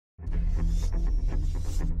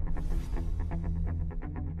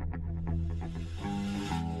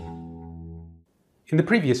In the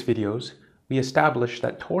previous videos, we established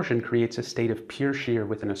that torsion creates a state of pure shear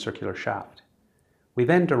within a circular shaft. We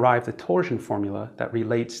then derived the torsion formula that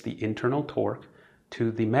relates the internal torque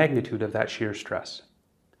to the magnitude of that shear stress.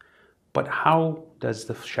 But how does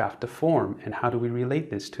the shaft deform, and how do we relate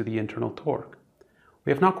this to the internal torque?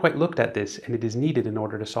 We have not quite looked at this, and it is needed in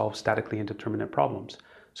order to solve statically indeterminate problems.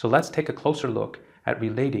 So let's take a closer look at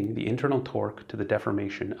relating the internal torque to the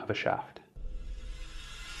deformation of a shaft.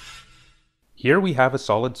 Here we have a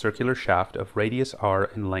solid circular shaft of radius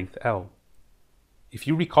r and length L. If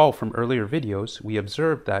you recall from earlier videos, we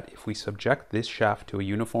observed that if we subject this shaft to a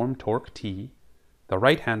uniform torque T, the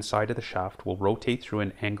right-hand side of the shaft will rotate through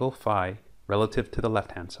an angle phi relative to the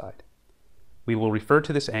left-hand side. We will refer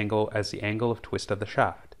to this angle as the angle of twist of the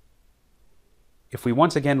shaft. If we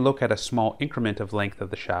once again look at a small increment of length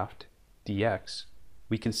of the shaft, dx,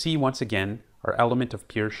 we can see once again our element of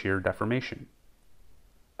pure shear deformation.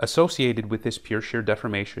 Associated with this pure shear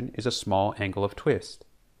deformation is a small angle of twist.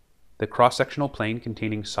 The cross-sectional plane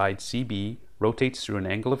containing side CB rotates through an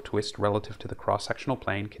angle of twist relative to the cross-sectional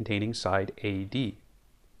plane containing side AD.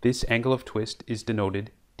 This angle of twist is denoted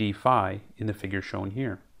d phi in the figure shown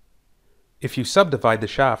here. If you subdivide the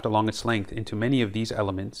shaft along its length into many of these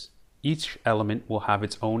elements, each element will have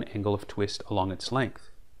its own angle of twist along its length.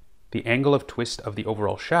 The angle of twist of the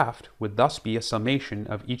overall shaft would thus be a summation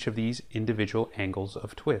of each of these individual angles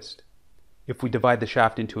of twist. If we divide the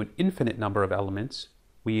shaft into an infinite number of elements,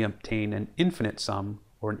 we obtain an infinite sum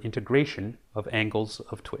or an integration of angles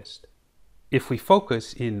of twist. If we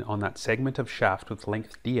focus in on that segment of shaft with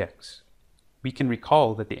length dx, we can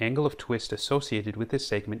recall that the angle of twist associated with this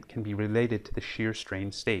segment can be related to the shear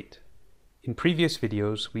strain state. In previous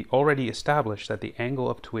videos, we already established that the angle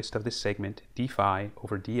of twist of this segment, d phi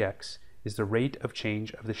over dx, is the rate of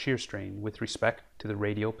change of the shear strain with respect to the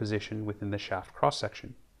radial position within the shaft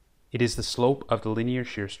cross-section. It is the slope of the linear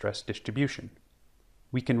shear stress distribution.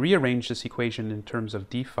 We can rearrange this equation in terms of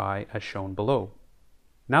d phi as shown below.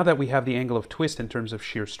 Now that we have the angle of twist in terms of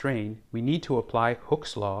shear strain, we need to apply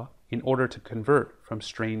Hooke's law in order to convert from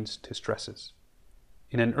strains to stresses.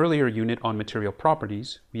 In an earlier unit on material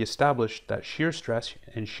properties, we established that shear stress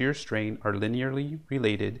and shear strain are linearly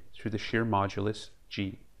related through the shear modulus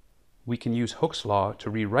G. We can use Hooke's law to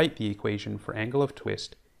rewrite the equation for angle of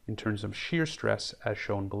twist in terms of shear stress as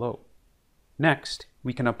shown below. Next,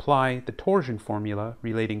 we can apply the torsion formula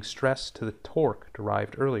relating stress to the torque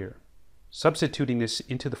derived earlier. Substituting this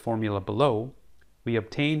into the formula below, we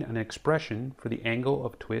obtain an expression for the angle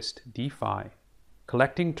of twist d phi.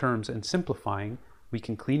 Collecting terms and simplifying, we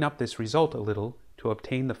can clean up this result a little to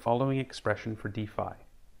obtain the following expression for d phi.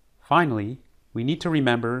 Finally, we need to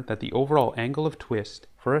remember that the overall angle of twist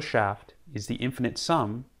for a shaft is the infinite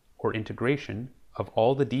sum, or integration, of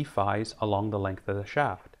all the d phi's along the length of the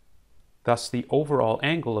shaft. Thus, the overall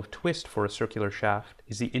angle of twist for a circular shaft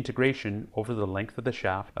is the integration over the length of the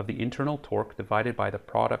shaft of the internal torque divided by the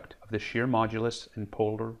product of the shear modulus and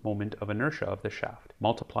polar moment of inertia of the shaft,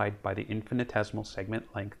 multiplied by the infinitesimal segment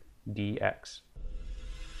length dx.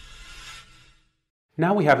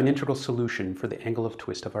 Now we have an integral solution for the angle of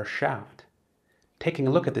twist of our shaft. Taking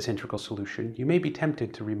a look at this integral solution, you may be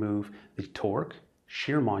tempted to remove the torque,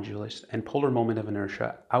 shear modulus, and polar moment of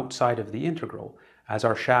inertia outside of the integral, as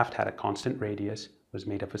our shaft had a constant radius, was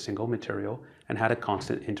made of a single material, and had a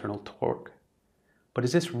constant internal torque. But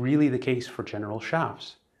is this really the case for general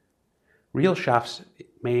shafts? Real shafts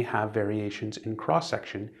may have variations in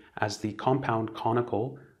cross-section, as the compound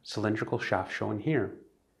conical cylindrical shaft shown here.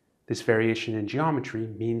 This variation in geometry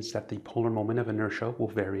means that the polar moment of inertia will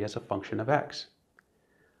vary as a function of x.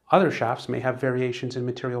 Other shafts may have variations in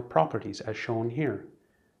material properties as shown here.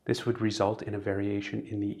 This would result in a variation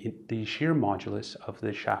in the shear modulus of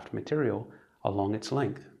the shaft material along its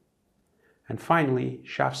length. And finally,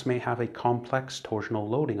 shafts may have a complex torsional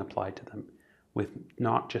loading applied to them, with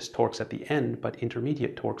not just torques at the end, but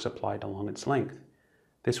intermediate torques applied along its length.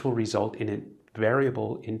 This will result in a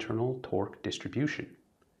variable internal torque distribution.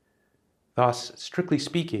 Thus, strictly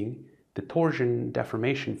speaking, the torsion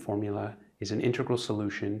deformation formula is an integral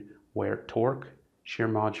solution where torque, shear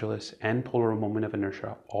modulus, and polar moment of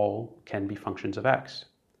inertia all can be functions of x.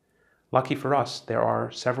 Lucky for us, there are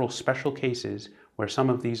several special cases where some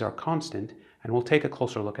of these are constant, and we'll take a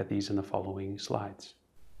closer look at these in the following slides.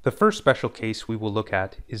 The first special case we will look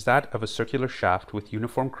at is that of a circular shaft with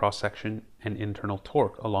uniform cross-section and internal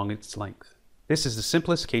torque along its length. This is the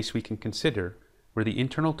simplest case we can consider, where the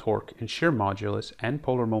internal torque and shear modulus and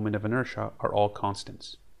polar moment of inertia are all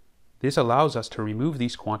constants. This allows us to remove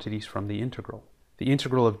these quantities from the integral. The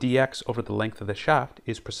integral of dx over the length of the shaft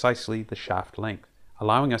is precisely the shaft length,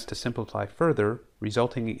 allowing us to simplify further,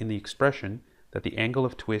 resulting in the expression that the angle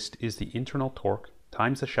of twist is the internal torque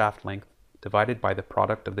times the shaft length divided by the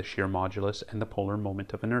product of the shear modulus and the polar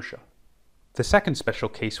moment of inertia. The second special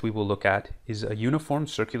case we will look at is a uniform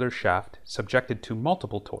circular shaft subjected to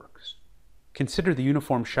multiple torques. Consider the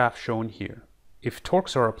uniform shaft shown here. If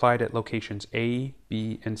torques are applied at locations A,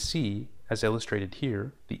 B, and C, as illustrated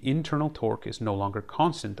here, the internal torque is no longer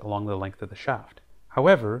constant along the length of the shaft.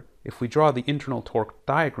 However, if we draw the internal torque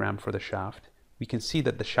diagram for the shaft, we can see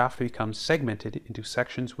that the shaft becomes segmented into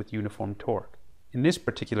sections with uniform torque. In this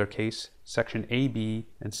particular case, section AB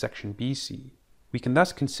and section BC. We can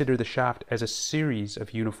thus consider the shaft as a series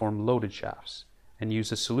of uniform loaded shafts, and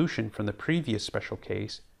use a solution from the previous special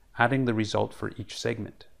case, adding the result for each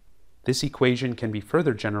segment. This equation can be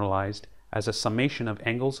further generalized as a summation of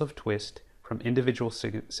angles of twist from individual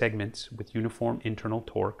segments with uniform internal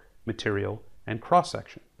torque, material, and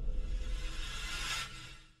cross-section.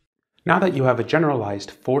 Now that you have a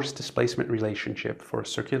generalized force-displacement relationship for a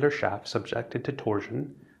circular shaft subjected to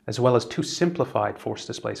torsion, as well as two simplified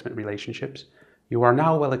force-displacement relationships, you are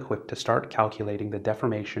now well equipped to start calculating the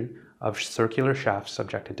deformation of circular shafts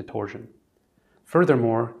subjected to torsion.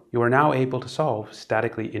 Furthermore, you are now able to solve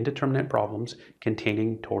statically indeterminate problems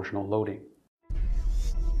containing torsional loading.